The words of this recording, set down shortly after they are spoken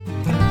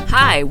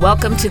Hi,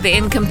 welcome to the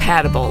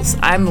Incompatibles.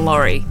 I'm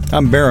Laurie.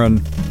 I'm Barron.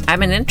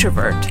 I'm an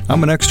introvert.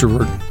 I'm an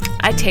extrovert.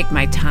 I take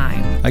my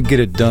time. I get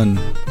it done.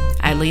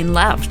 I lean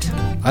left.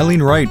 I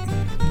lean right.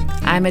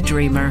 I'm a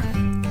dreamer.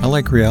 I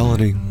like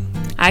reality.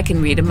 I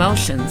can read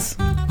emotions.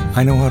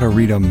 I know how to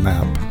read a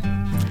map.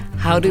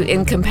 How do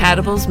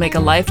incompatibles make a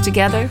life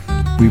together?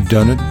 We've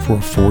done it for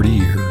 40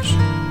 years.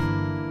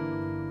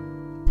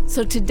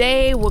 So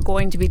today we're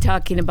going to be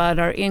talking about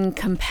our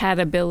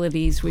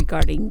incompatibilities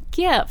regarding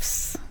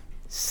gifts.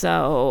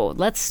 So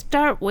let's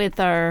start with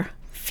our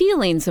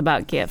feelings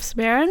about gifts.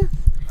 Barron?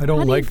 I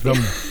don't like them.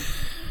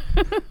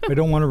 I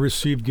don't want to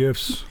receive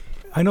gifts.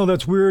 I know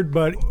that's weird,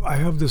 but I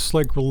have this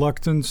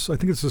reluctance. I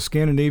think it's a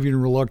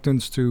Scandinavian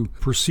reluctance to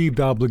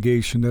perceived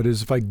obligation. That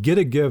is, if I get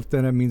a gift,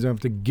 then that means I have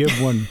to give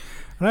one.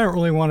 And I don't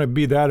really want to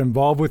be that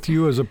involved with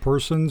you as a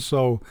person,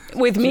 so...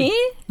 With me?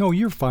 No,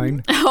 you're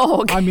fine.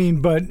 Oh, okay. I mean,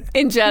 but...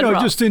 In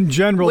general. Just in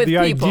general, with the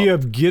people. idea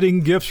of getting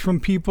gifts from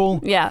people...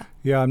 Yeah.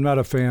 Yeah, I'm not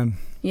a fan.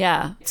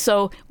 Yeah.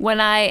 So when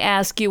I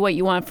ask you what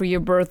you want for your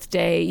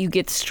birthday, you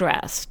get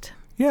stressed.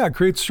 Yeah, it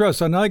creates stress.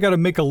 So now I got to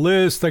make a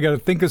list. I got to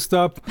think of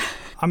stuff.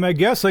 I mean, I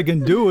guess I can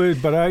do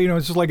it, but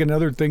it's just like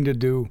another thing to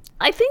do.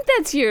 I think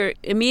that's your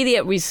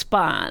immediate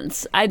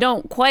response. I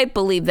don't quite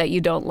believe that you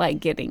don't like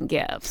getting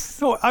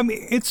gifts. No, I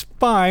mean, it's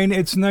fine.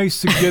 It's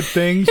nice to get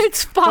things.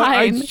 It's fine. But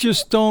I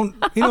just don't,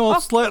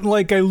 it's not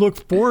like I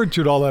look forward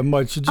to it all that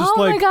much. It's just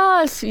my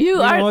gosh,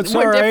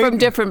 we're right. from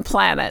different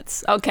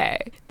planets. Okay.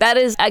 That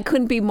is, I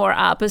couldn't be more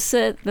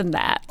opposite than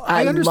that.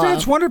 I understand.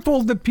 It's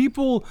wonderful that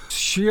people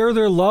share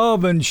their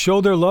love and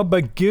show their love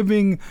by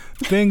giving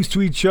things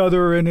to each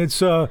other, and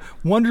it's a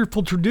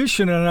wonderful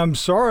tradition. And I'm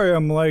sorry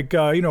I'm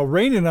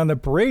raining on the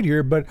parade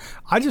here, but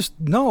I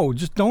just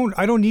don't.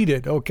 I don't need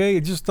it. Okay,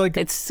 it's just like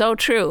it's so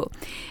true,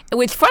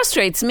 which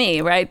frustrates me,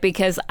 right?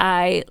 Because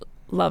I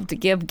love to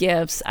give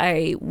gifts.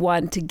 I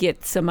want to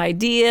get some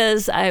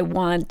ideas. I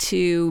want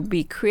to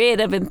be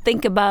creative and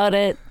think about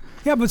it.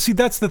 Yeah, but see,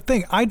 that's the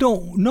thing. I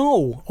don't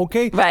know,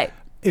 okay? Right.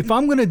 If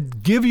I'm going to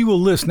give you a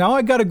list, now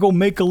I got to go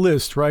make a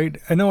list, right?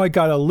 I know I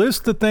got a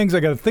list of things. I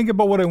got to think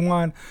about what I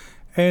want.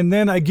 And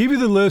then I give you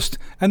the list,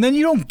 and then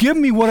you don't give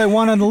me what I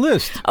want on the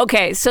list.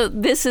 Okay, so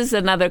this is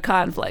another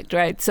conflict,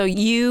 right? So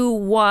you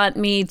want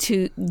me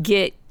to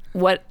get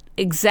what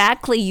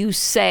exactly you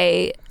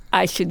say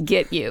I should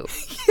get you.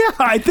 Yeah,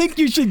 I think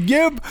you should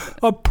give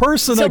a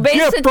person a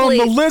gift from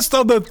the list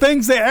of the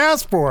things they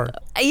ask for.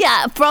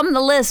 Yeah, from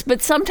the list,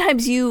 but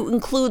sometimes you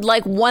include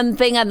one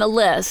thing on the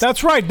list.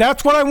 That's right.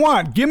 That's what I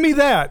want. Give me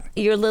that.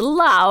 You're a little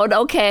loud.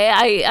 Okay,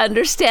 I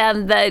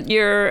understand that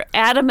you're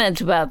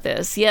adamant about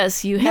this.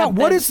 Yes, you have. Yeah,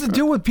 what is the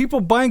deal with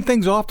people buying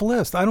things off the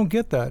list? I don't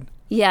get that.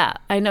 Yeah,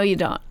 I know you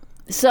don't.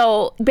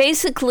 So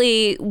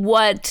basically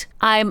what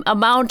I'm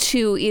amount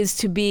to is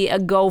to be a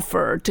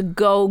gopher, to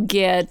go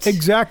get...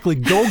 Exactly.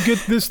 Go get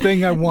this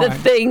thing I want. The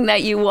thing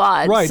that you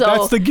want. Right. So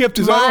that's the gift.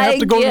 Is I don't have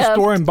to go to the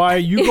store and buy it.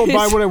 You go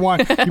buy what I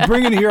want. You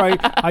bring it here.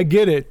 I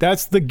get it.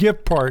 That's the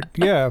gift part.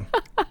 Yeah.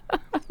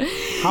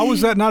 How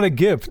is that not a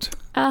gift?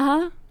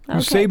 Uh-huh. Okay.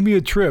 You saved me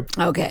a trip.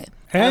 Okay.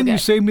 And you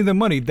saved me the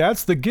money.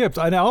 That's the gift.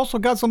 And I also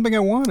got something I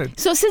wanted.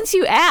 So since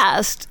you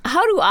asked,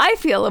 how do I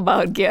feel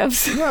about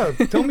gifts? Yeah,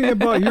 tell me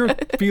about your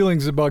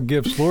feelings about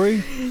gifts,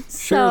 Laurie.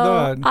 Share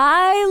that.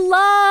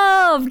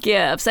 I love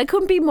gifts. I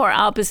couldn't be more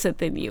opposite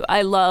than you.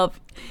 I love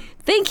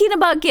thinking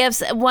about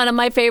gifts. One of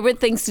my favorite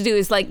things to do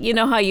is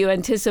how you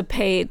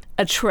anticipate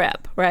a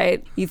trip,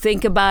 right? You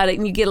think about it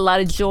and you get a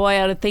lot of joy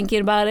out of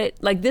thinking about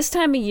it. Like this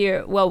time of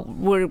year, well,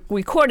 we're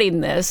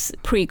recording this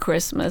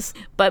pre-Christmas,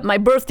 but my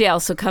birthday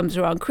also comes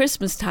around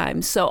Christmas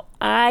time. So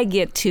I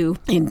get to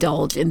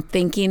indulge in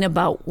thinking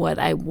about what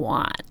I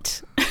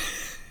want.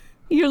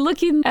 You're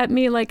looking at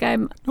me like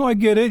I'm... No, I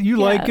get it. You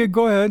like it.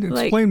 Go ahead.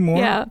 Explain more.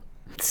 Yeah.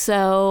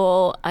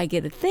 So I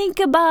get to think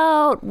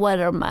about what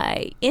are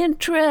my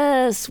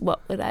interests, what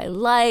would I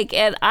like,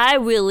 and I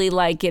really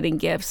like getting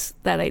gifts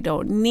that I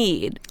don't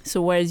need.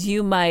 So whereas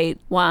you might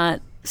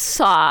want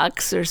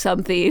socks or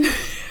something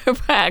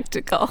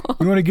practical.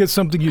 You want to get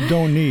something you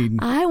don't need.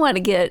 I want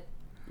to get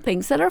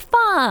things that are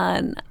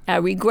fun. I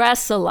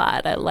regress a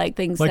lot. I like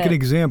things like an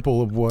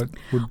example of what?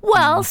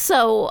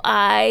 So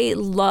I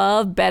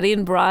love Betty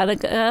and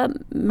Veronica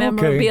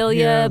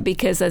memorabilia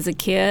because as a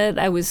kid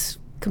I was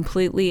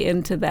completely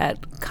into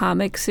that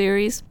comic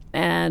series,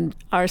 and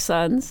our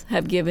sons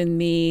have given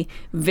me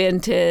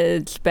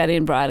vintage Betty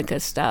and Veronica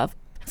stuff.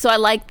 So I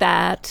like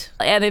that.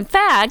 And in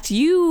fact,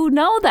 you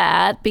know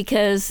that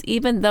because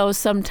even though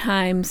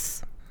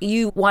sometimes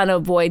you want to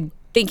avoid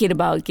thinking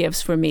about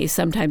gifts for me,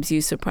 sometimes you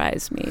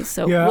surprise me.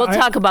 So we'll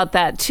talk about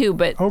that too.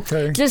 But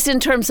just in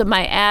terms of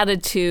my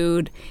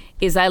attitude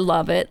is I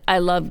love it. I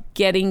love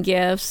getting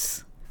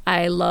gifts.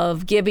 I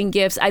love giving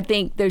gifts. I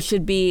think there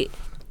should be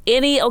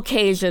any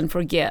occasion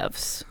for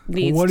gifts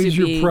needs to be... What is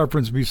your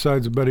preference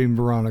besides Betty and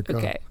Veronica?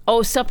 Okay.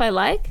 Oh, stuff I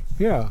like?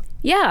 Yeah.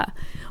 Yeah.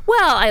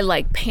 Well, I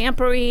like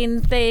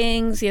pampering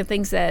things,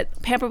 things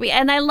that pamper me.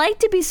 And I like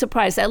to be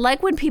surprised. I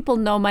like when people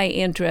know my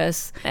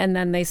interests and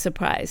then they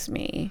surprise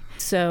me.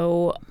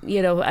 So,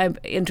 I'm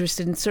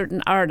interested in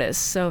certain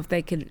artists. So if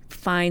they could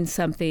find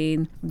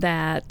something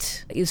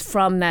that is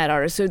from that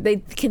artist, so they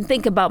can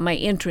think about my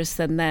interests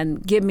and then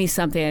give me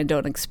something I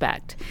don't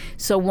expect.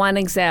 So one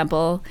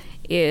example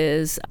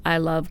is I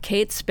love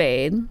Kate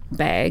Spade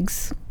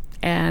bags,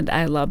 and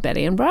I love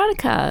Betty and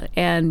Veronica.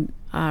 And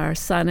our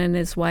son and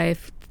his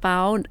wife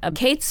found a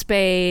Kate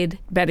Spade,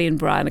 Betty and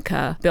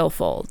Veronica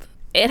billfold.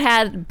 It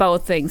had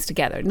both things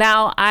together.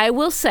 Now, I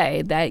will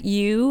say that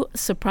you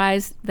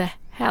surprised the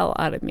hell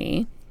out of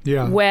me.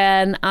 Yeah.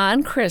 When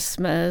on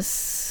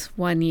Christmas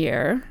one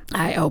year,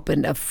 I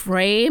opened a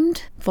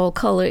framed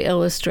full-color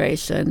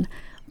illustration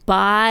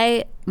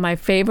by my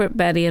favorite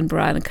Betty and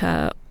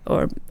Veronica,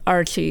 or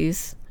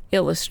Archie's,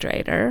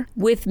 illustrator,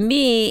 with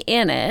me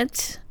in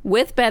it,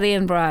 with Betty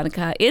and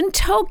Veronica in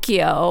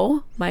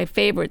Tokyo, my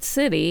favorite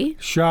city.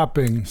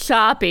 Shopping.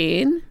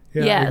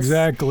 Yeah, yes.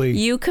 Exactly.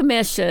 You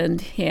commissioned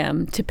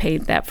him to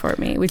paint that for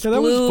me, which that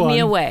blew me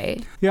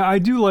away. Yeah, I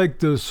do like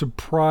the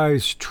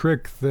surprise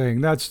trick thing.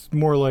 That's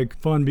more like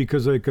fun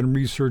because I can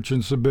research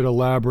and it's a bit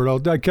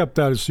elaborate. I kept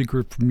that a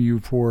secret from you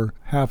for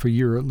half a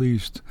year at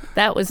least.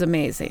 That was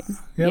amazing.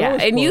 Yeah.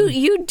 And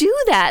you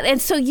do that. And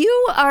so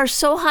you are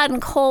so hot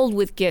and cold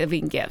with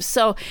giving gifts.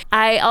 So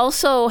I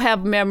also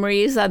have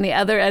memories on the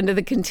other end of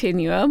the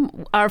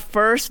continuum. Our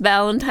first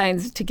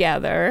Valentine's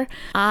together,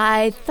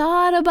 I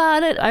thought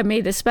about it. I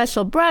made a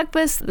special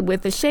breakfast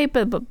with the shape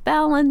of a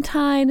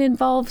Valentine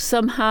involved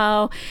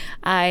somehow.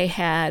 I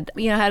had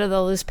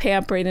all this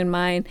pampering in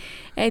mind.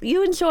 And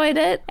you enjoyed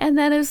it. And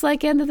then it was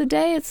like, end of the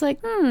day, it's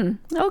like,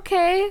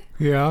 okay.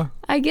 Yeah.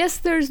 I guess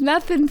there's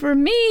nothing for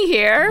me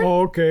here.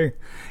 Oh, okay.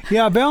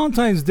 Yeah,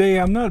 Valentine's Day,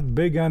 I'm not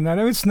big on that.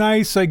 I mean, it's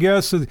nice, I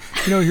guess.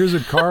 Here's a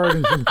card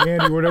and some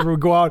candy, whatever. We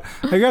go out.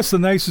 I guess the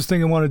nicest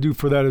thing I want to do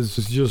for that is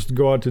just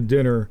go out to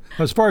dinner.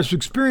 As far as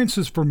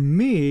experiences for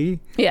me,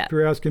 if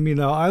you're asking me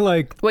now, I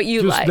like what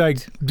you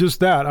just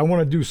that. I want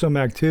to do some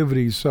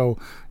activities. So,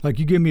 like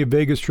you gave me a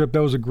Vegas trip.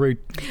 That was a great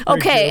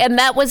okay, and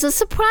that was a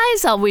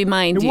surprise, I'll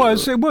remind you.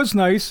 It was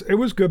nice. It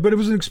was good, but it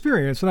was an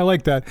experience, and I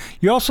like that.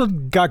 You also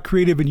got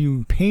creative and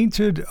you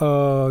painted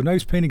a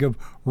nice painting of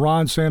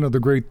Ron Santo, the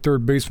great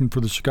third baseman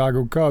for the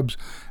Chicago Cubs,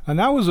 and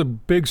that was a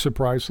big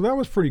surprise, so that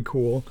was pretty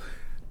cool.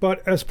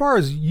 But as far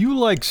as you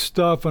like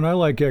stuff and I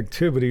like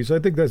activities, I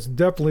think that's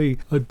definitely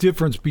a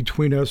difference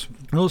between us.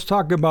 Now let's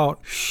talk about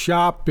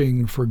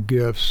shopping for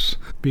gifts,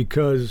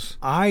 because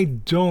I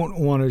don't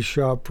want to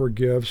shop for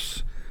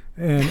gifts.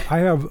 And I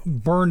have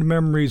burned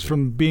memories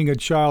from being a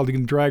child,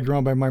 getting dragged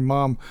around by my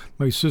mom,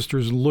 my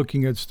sisters,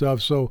 looking at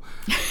stuff. So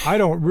I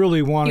don't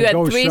really want to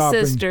go shopping. You had 3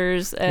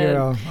 sisters.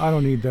 Yeah, I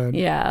don't need that.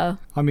 Yeah.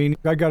 I mean,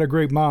 I got a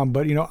great mom,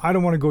 but, I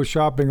don't want to go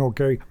shopping,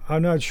 okay?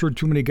 I'm not sure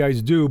too many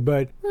guys do,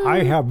 but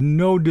I have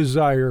no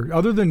desire,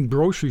 other than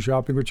grocery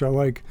shopping, which I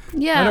like.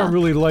 Yeah. I don't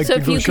really like to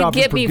go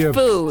shopping for gifts. So if you could get me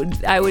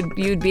food,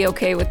 you'd be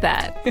okay with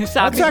that. That's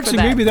actually,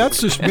 maybe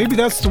that's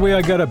the way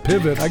I got to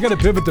pivot. I got to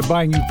pivot to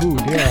buying you food,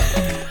 yeah.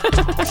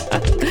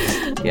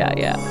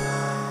 Yeah.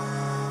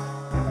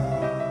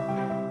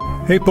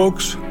 Hey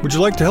folks, would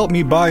you like to help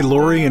me buy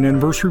Laurie an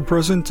anniversary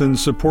present and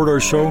support our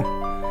show?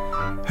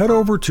 Head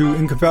over to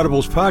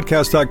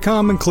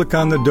Incompatiblespodcast.com and click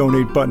on the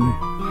donate button.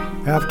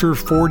 After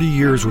 40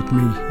 years with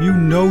me, you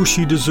know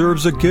she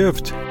deserves a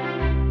gift.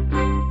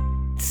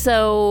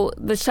 So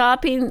the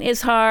shopping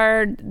is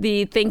hard.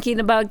 The thinking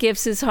about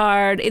gifts is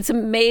hard. It's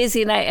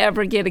amazing I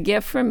ever get a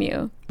gift from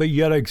you. But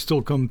yet I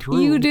still come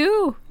through. You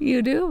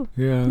do.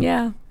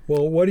 Yeah.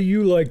 Well, what do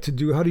you like to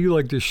do? How do you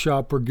like to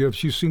shop for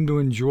gifts? You seem to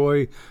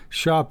enjoy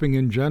shopping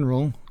in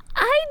general.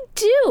 I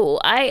do.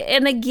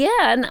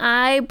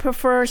 I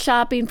prefer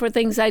shopping for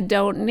things I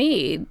don't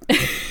need.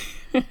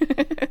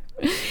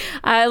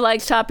 I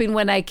like shopping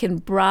when I can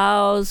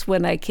browse,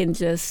 when I can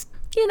just,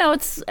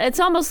 it's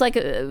almost like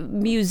a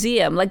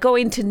museum, like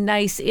going to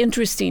nice,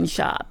 interesting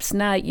shops,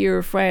 not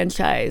your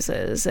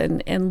franchises,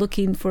 and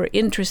looking for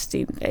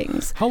interesting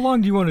things. How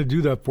long do you want to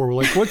do that for?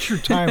 Like, what's your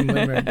time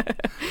limit?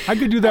 I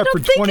could do that for 20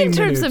 minutes. I don't think in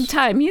terms of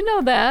time. You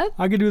know that.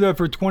 I could do that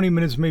for 20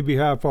 minutes, maybe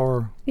half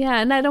hour. Yeah,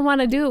 and I don't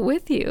want to do it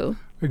with you.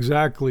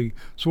 Exactly.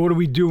 So what do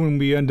we do when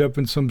we end up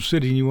in some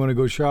city and you want to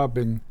go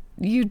shopping?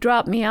 You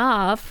drop me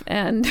off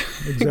and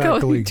go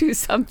do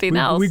something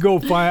else. I go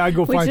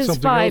find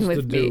something else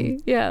to do. Me.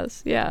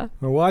 Yes, yeah.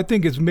 Well, I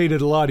think it's made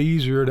it a lot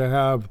easier to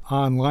have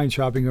online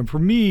shopping. And for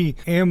me,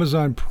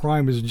 Amazon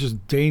Prime is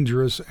just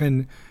dangerous.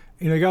 And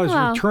I got this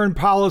return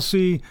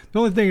policy. The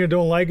only thing I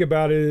don't like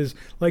about it is,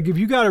 like, if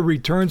you got to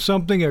return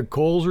something at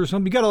Kohl's or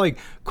something, you got to,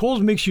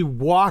 Kohl's makes you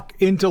walk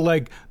into,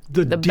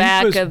 the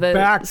deepest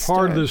back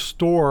part of the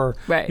store.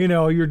 Right.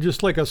 You're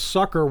just like a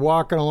sucker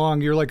walking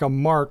along. You're like a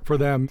mark for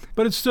them.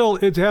 But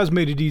it has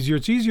made it easier.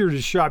 It's easier to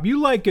shop.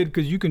 You like it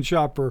because you can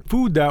shop for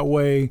food that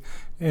way.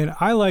 And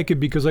I like it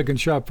because I can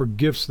shop for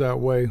gifts that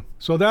way.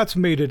 So that's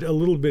made it a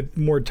little bit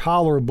more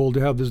tolerable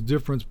to have this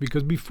difference,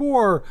 because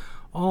before,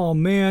 Oh,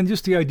 man,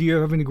 just the idea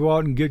of having to go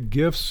out and get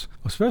gifts,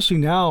 especially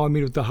now. I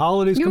mean, with the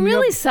holidays You're coming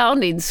really up.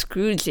 sounding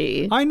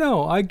Scroogey. I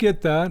know. I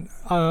get that.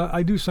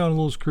 I do sound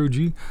a little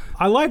Scroogey.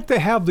 I like to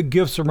have the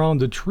gifts around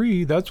the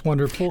tree. That's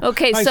wonderful.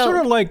 Okay, I so... sort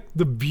of like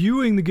the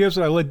viewing the gifts.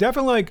 I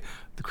definitely like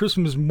the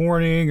Christmas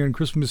morning and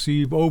Christmas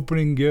Eve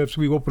opening gifts.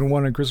 We open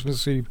one on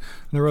Christmas Eve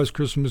and the rest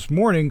Christmas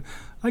morning.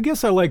 I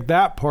guess I like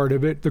that part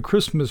of it, the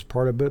Christmas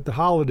part of it, the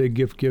holiday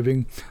gift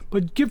giving.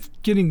 But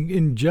gift getting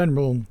in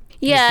general...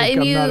 Yeah,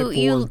 and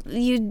you,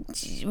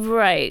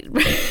 right.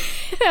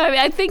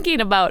 I'm thinking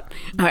about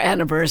our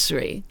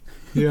anniversary.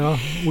 Yeah,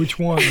 which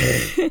one?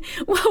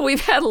 Well,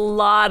 we've had a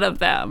lot of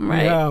them,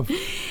 right? Yeah.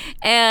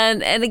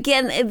 And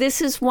again, this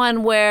is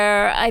one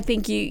where I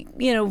think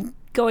you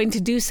going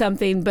to do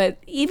something, but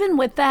even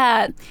with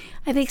that,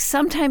 I think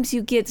sometimes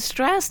you get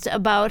stressed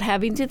about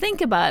having to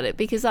think about it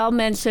because I'll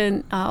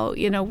mention,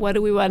 what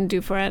do we want to do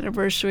for our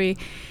anniversary?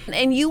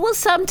 And you will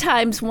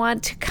sometimes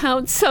want to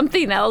count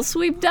something else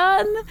we've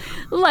done.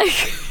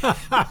 Like,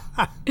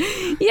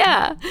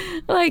 yeah,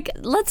 like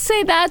let's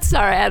say that's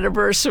our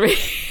anniversary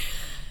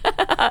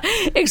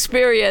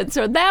experience,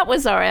 or that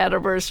was our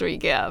anniversary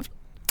gift.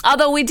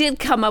 Although we did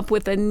come up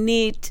with a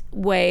neat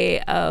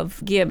way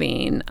of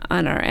giving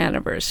on our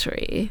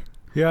anniversary.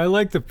 Yeah, I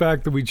like the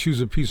fact that we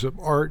choose a piece of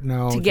art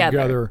now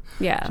together.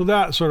 Yeah. So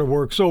that sort of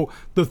works. So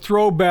the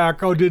throwback,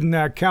 didn't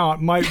that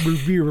count, might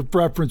be a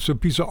reference to a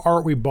piece of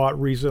art we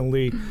bought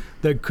recently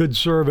that could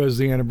serve as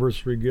the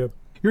anniversary gift.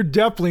 You're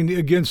definitely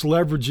against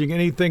leveraging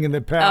anything in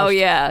the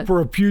past for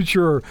a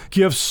future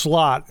gift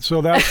slot. So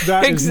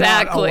that is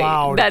not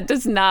allowed. That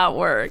does not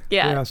work.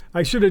 Yeah. Yes.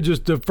 I should have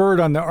just deferred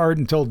on the art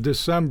until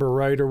December,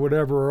 right? Or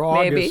whatever, or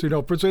August.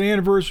 Maybe. For an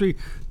anniversary,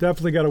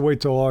 definitely got to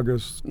wait till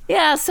August.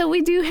 Yeah, so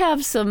we do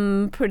have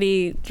some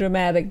pretty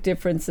dramatic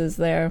differences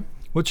there.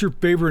 What's your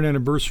favorite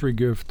anniversary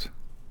gift?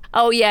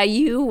 Oh, yeah,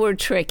 you were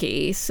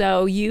tricky.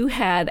 So you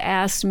had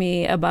asked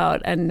me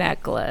about a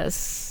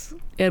necklace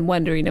and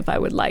wondering if I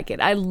would like it.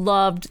 I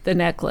loved the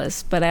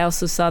necklace, but I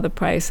also saw the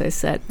price. I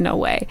said, no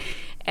way.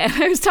 And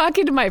I was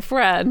talking to my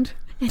friend,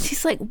 and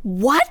she's like,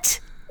 what?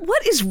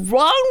 What is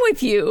wrong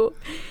with you?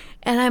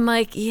 And I'm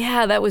like,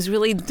 yeah, that was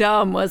really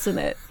dumb, wasn't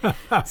it?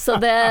 So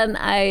then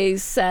I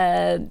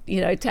said,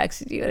 I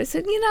texted you, and I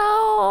said,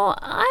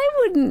 I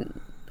wouldn't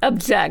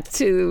object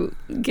to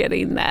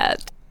getting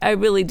that. I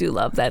really do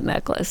love that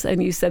necklace.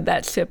 And you said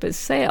that ship has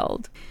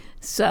sailed.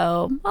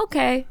 So,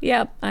 okay,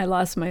 yep, I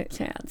lost my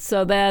chance.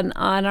 So then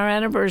on our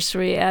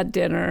anniversary at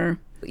dinner,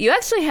 you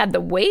actually had the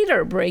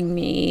waiter bring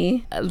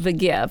me the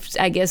gift,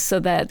 I guess,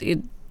 so that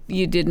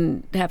you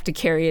didn't have to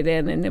carry it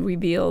in and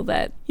reveal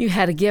that you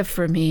had a gift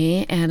for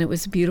me, and it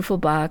was a beautiful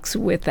box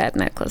with that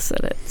necklace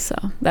in it. So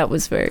that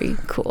was very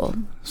cool.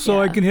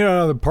 So I can hit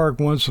out of the park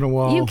once in a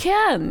while. You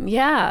can,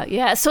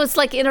 yeah. So it's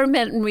like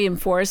intermittent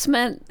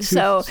reinforcement.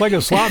 So it's like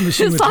a slot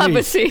machine. Slot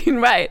machine,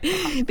 right?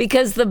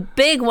 Because the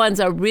big ones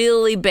are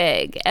really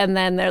big, and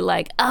then they're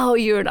like, "Oh,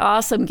 you're an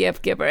awesome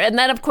gift giver." And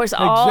then, of course,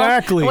 when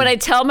I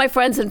tell my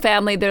friends and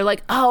family, they're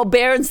like, "Oh,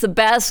 Barron's the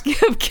best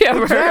gift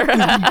giver."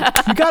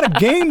 Exactly. You got to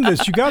game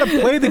this. You got to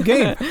play the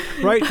game,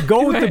 right?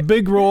 Go with the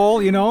big roll.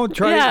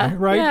 Try it,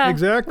 right? Yeah,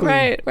 exactly.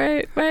 Right.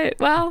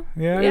 Well,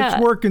 it's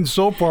working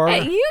so far.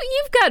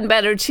 You've gotten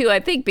better too, I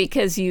think,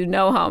 because you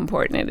know how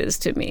important it is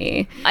to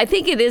me. I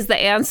think it is the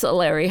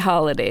ancillary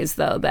holidays,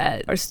 though,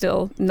 that are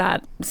still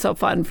not so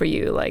fun for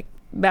you, like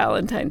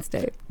Valentine's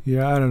Day.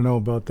 Yeah, I don't know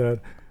about that.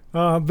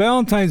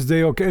 Valentine's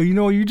Day, okay.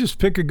 You just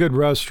pick a good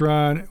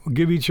restaurant,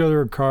 give each other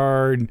a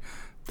card.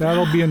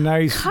 That'll be a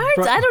nice...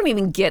 Cards? I don't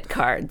even get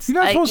cards.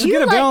 You're not supposed to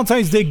get a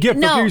Valentine's Day gift.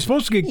 No, okay? You're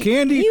supposed to get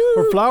candy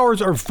or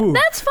flowers or food.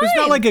 That's fine. It's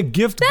not like a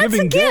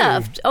gift-giving day.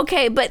 That's a gift.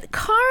 Okay, but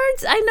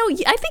cards,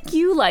 I think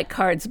you like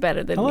cards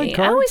better than me.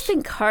 I always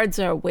think cards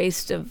are a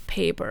waste of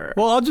paper.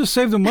 Well, I'll just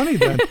save the money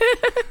then.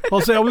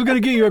 I'll say, I was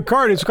going to get you a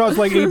card. It's cost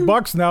like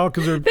 $8 now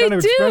because they're kind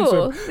of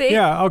expensive. Okay,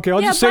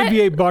 I'll just save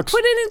you $8.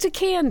 Put it into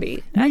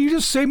candy. No, you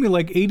just saved me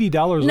like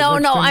 $80. No,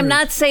 I'm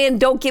not saying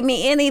don't give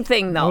me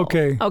anything, though.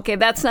 Okay,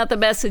 that's not the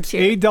message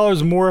here.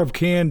 $8 more of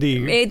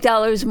candy.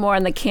 $8 more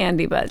on the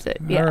candy budget.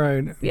 Yeah. All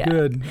right. Yeah.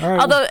 Good. All right.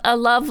 Although a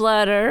love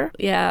letter.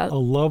 Yeah. A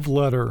love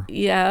letter.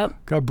 Yeah.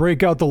 Got to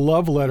break out the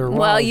love letter. Wow.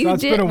 Well, you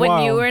That's did been a when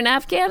while. you were in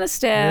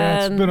Afghanistan.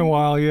 Yeah, it's been a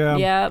while. Yeah.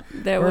 Yeah.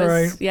 There was.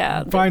 Right.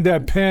 Yeah. Find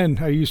that pen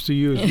I used to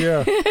use.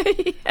 Yeah.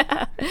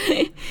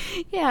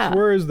 Yeah. So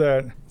where is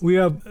that? We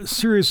have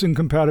serious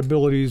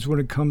incompatibilities when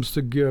it comes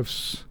to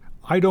gifts.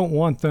 I don't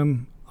want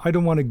them. I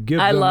don't want to give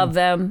them. I love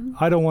them.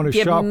 I don't want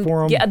to shop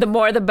for them. Yeah, the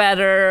more the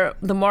better.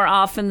 The more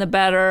often the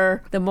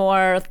better. The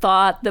more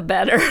thought the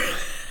better.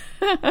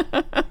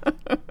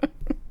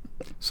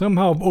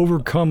 Somehow I've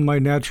overcome my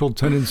natural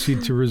tendency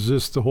to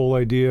resist the whole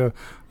idea,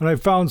 and I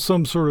found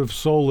some sort of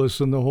solace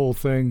in the whole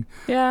thing.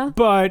 Yeah.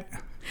 But...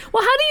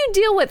 Well, how do you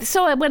deal with...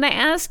 So when I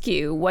ask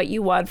you what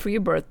you want for your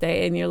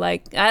birthday, and you're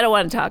like, I don't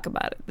want to talk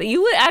about it.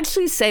 You would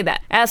actually say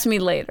that. Ask me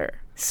later.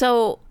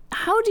 So...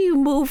 How do you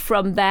move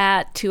from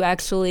that to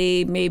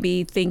actually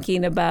maybe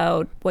thinking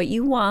about what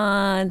you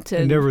want?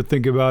 I never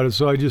think about it.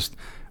 So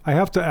I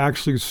have to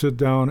actually sit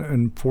down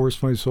and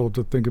force myself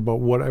to think about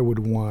what I would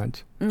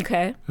want.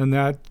 Okay. And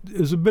that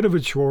is a bit of a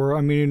chore.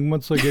 I mean,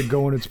 once I get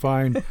going, it's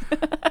fine.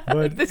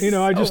 But,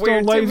 I just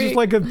don't like, it's just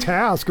like a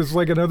task. It's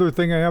like another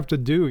thing I have to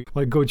do.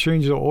 Like go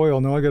change the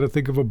oil. Now I got to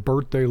think of a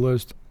birthday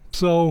list.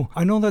 So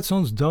I know that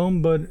sounds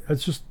dumb, but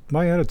that's just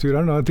my attitude. I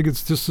don't know. I think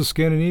it's just a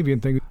Scandinavian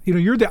thing.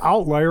 You're the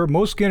outlier.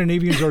 Most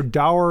Scandinavians are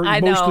dour,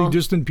 mostly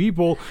distant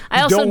people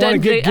who don't want to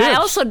get gifts. I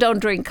also don't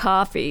drink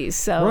coffee.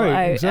 So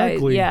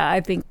exactly.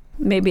 I think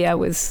maybe I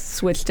was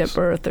switched at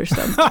birth or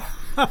something.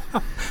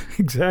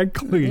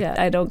 Exactly. Yeah,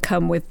 I don't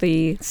come with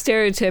the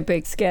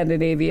stereotypic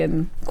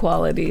Scandinavian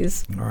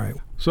qualities. All right.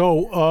 So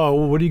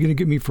what are you going to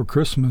get me for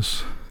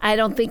Christmas? I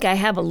don't think I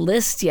have a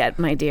list yet,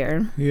 my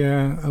dear.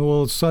 Yeah,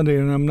 well, it's Sunday,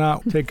 and I'm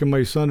not taking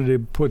my Sunday to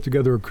put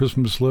together a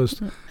Christmas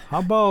list. How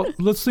about,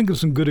 let's think of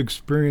some good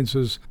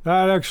experiences.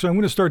 Actually, I'm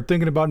going to start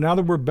thinking about, now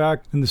that we're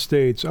back in the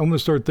States, I'm going to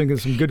start thinking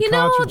of some good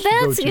concerts to go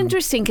to. That's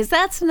interesting, because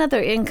that's another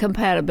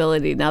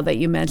incompatibility, now that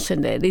you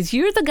mentioned it, is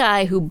you're the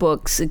guy who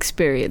books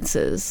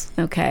experiences,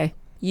 okay?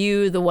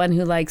 You, the one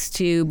who likes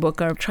to book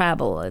our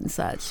travel and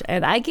such.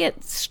 And I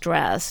get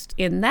stressed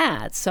in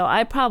that. So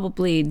I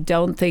probably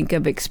don't think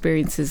of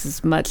experiences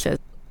as much as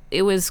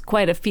it was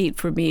quite a feat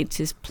for me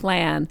to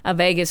plan a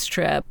Vegas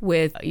trip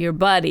with your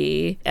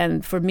buddy.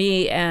 And for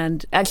me,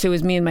 and actually it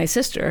was me and my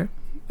sister,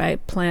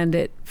 right? Planned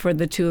it for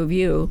the two of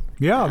you.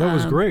 Yeah, that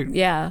was great.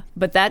 Yeah.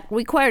 But that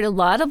required a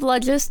lot of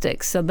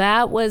logistics. So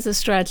that was a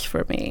stretch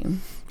for me.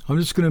 I'm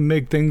just going to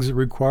make things that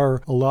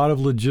require a lot of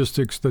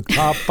logistics, the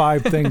top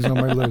 5 things on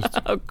my list.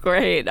 Oh,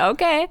 great.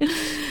 Okay.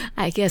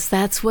 I guess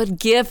that's what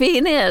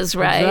giving is,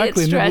 right?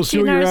 Exactly. And then we'll see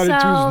what your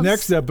attitude is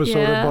next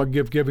episode about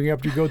gift giving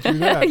after you go through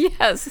that.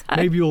 Yes.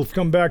 Maybe you'll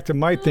come back to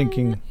my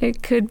thinking.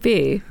 It could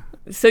be.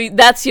 So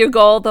that's your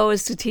goal, though,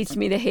 is to teach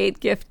me to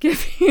hate gift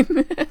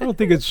giving? I don't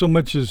think it's so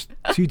much as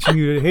teaching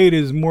you to hate.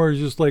 It's more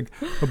just like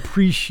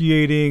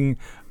appreciating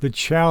the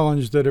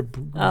challenge that it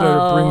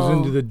brings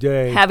into the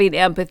day. Having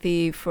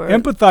empathy for...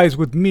 Empathize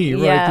with me,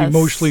 right? Yes. The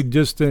emotionally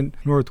distant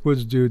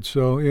Northwoods dude.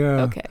 So,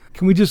 yeah. Okay.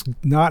 Can we just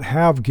not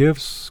have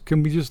gifts?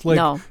 Can we just,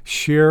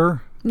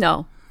 share?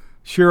 No.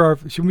 Share our...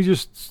 Should we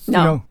just...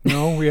 No.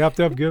 No, we have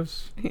to have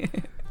gifts?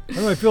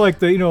 I feel like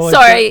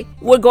sorry,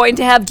 we're going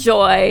to have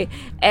joy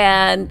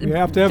and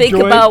think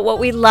about what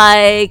we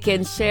like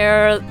and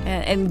share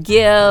and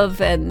give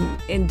and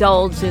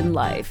indulge in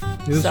life.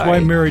 This is why I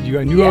married you.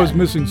 I knew I was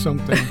missing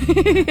something.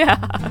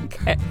 Yeah,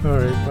 okay. All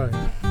right,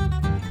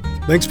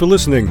 bye. Thanks for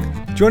listening.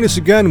 Join us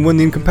again when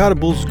the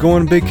Incompatibles go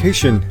on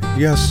vacation.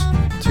 Yes,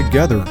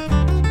 together.